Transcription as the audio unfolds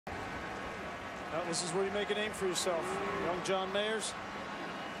Well, this is where you make a name for yourself. Young John Mayers,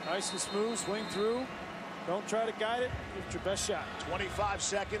 nice and smooth, swing through. Don't try to guide it. Give it your best shot. 25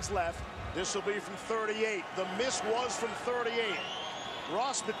 seconds left. This will be from 38. The miss was from 38.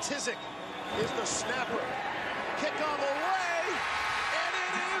 Ross Matizik is the snapper. Kick on the way, and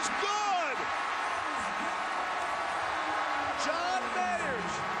it is good! John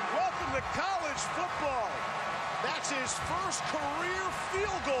Mayers, welcome to college football. That's his first career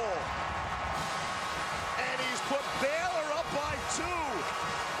field goal. And he's put Baylor up by 2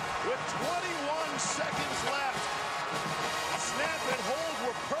 with 21 seconds left. Snap and hold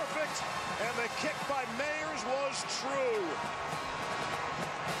were perfect, and the kick by Mayers was true.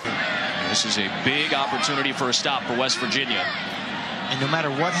 This is a big opportunity for a stop for West Virginia. And no matter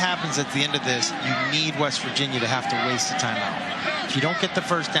what happens at the end of this, you need West Virginia to have to waste a timeout. If you don't get the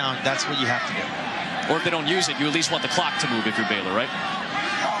first down, that's what you have to do. Or if they don't use it, you at least want the clock to move if you're Baylor, right?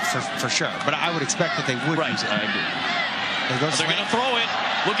 For sure. But I would expect that they would use it. I agree. They're going to throw it.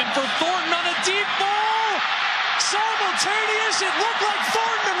 Looking for Thornton on a deep ball. Simultaneous. It looked like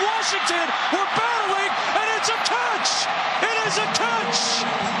Thornton and Washington were battling, and it's a catch. It is a catch.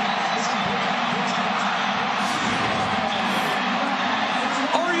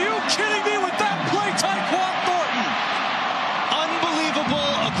 Are you kidding me with that play, Tyquan Thornton?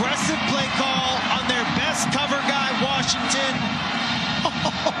 Unbelievable aggressive play call on their best cover guy, Washington.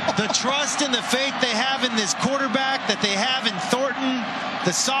 The trust and the faith they have in this quarterback that they have in Thornton,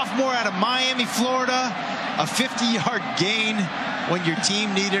 the sophomore out of Miami, Florida, a 50-yard gain when your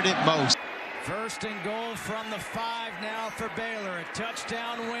team needed it most. First and goal from the 5 now for Baylor. A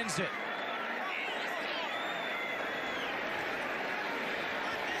touchdown wins it.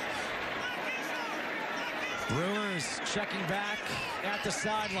 Brewers checking back at the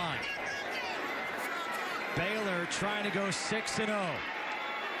sideline. Baylor trying to go 6-0.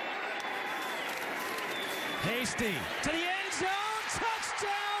 Hasty to the end zone,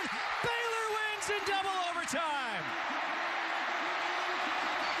 touchdown! Baylor wins in double overtime.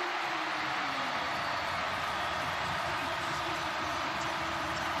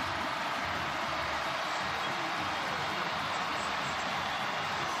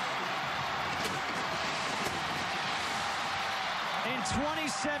 In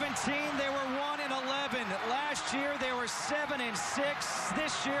 2017, they were 1-11. Last year, they were 7-6.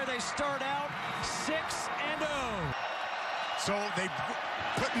 This year, they start out 6-0. So they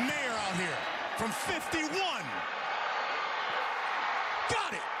put Mayer out here from 51.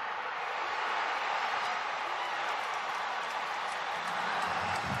 Got it.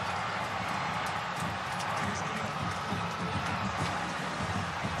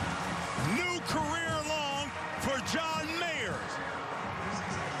 New career long for John Mayers.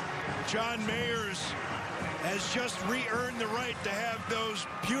 John Mayers has just re-earned the right to have those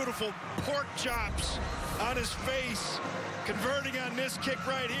beautiful pork chops on his face, converting on this kick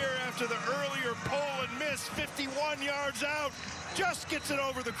right here after the earlier pull and miss. 51 yards out, just gets it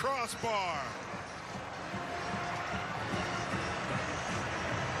over the crossbar.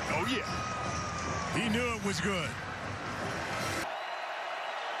 Oh yeah, he knew it was good.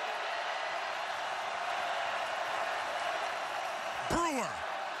 Brewer,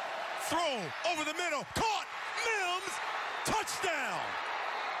 throw over the middle, caught, Mims, touchdown.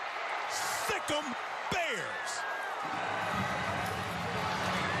 Sick 'em Bears.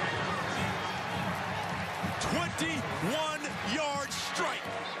 21-yard strike.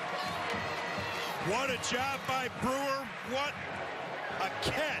 What a job by Brewer. What a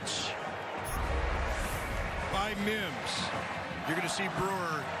catch by Mims. You're going to see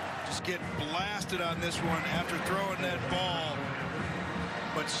Brewer just get blasted on this one after throwing that ball,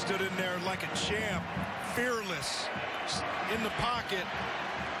 but stood in there like a champ, fearless, in the pocket,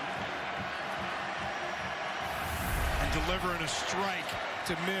 and delivering a strike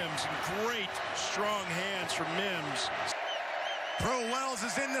to Mims. Great, strong hands from Mims. Pro Wells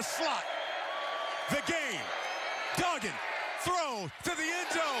is in the slot. The game. Duggan, throw to the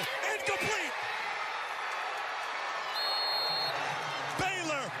end zone, incomplete.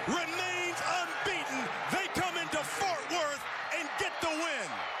 Baylor remains unbeaten. They come into Fort Worth and get the win.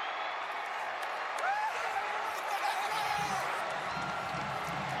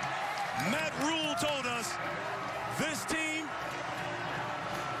 Matt Rule told us, this team,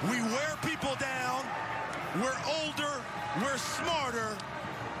 we wear people down, we're older, we're smarter,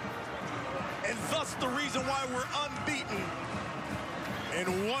 and thus the reason why we're unbeaten.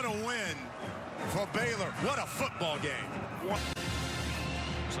 And what a win for Baylor. What a football game.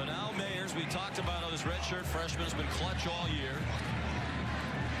 So now Mayers, we talked about how this redshirt freshman has been clutch all year.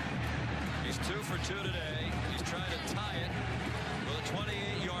 He's 2 for 2 today. He's trying to tie it with a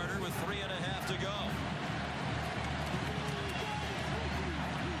 28-yard